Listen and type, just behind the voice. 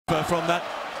from that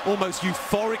almost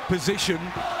euphoric position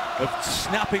of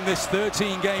snapping this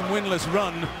 13-game winless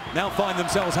run, now find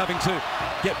themselves having to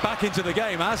get back into the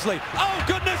game. Hassli, oh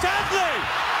goodness, Hassli!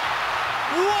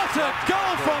 What a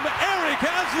goal from Eric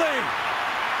Hassli!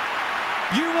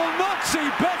 You will not see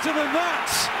better than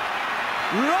that.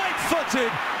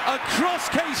 Right-footed across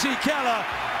Casey Keller.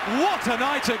 What a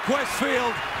night at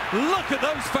Questfield. Look at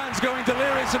those fans going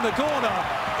delirious in the corner.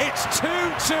 It's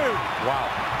 2-2.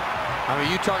 Wow. I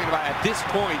mean, you're talking about at this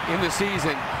point in the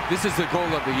season, this is the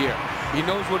goal of the year. He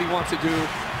knows what he wants to do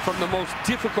from the most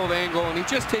difficult angle, and he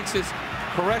just takes this,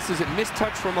 caresses it, missed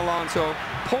touch from Alonso,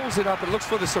 pulls it up and looks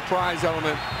for the surprise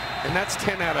element, and that's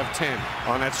 10 out of 10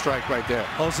 on that strike right there.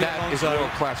 That is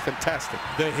world-class, fantastic.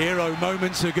 The hero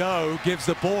moments ago gives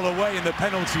the ball away in the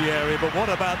penalty area, but what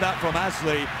about that from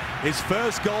Hassli? His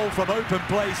first goal from open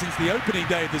play since the opening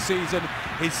day of the season,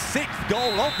 his 6th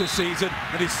goal of the season,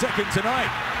 and his 2nd tonight.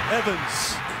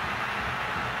 Evans.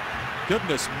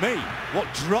 Goodness me,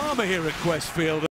 what drama here at Questfield.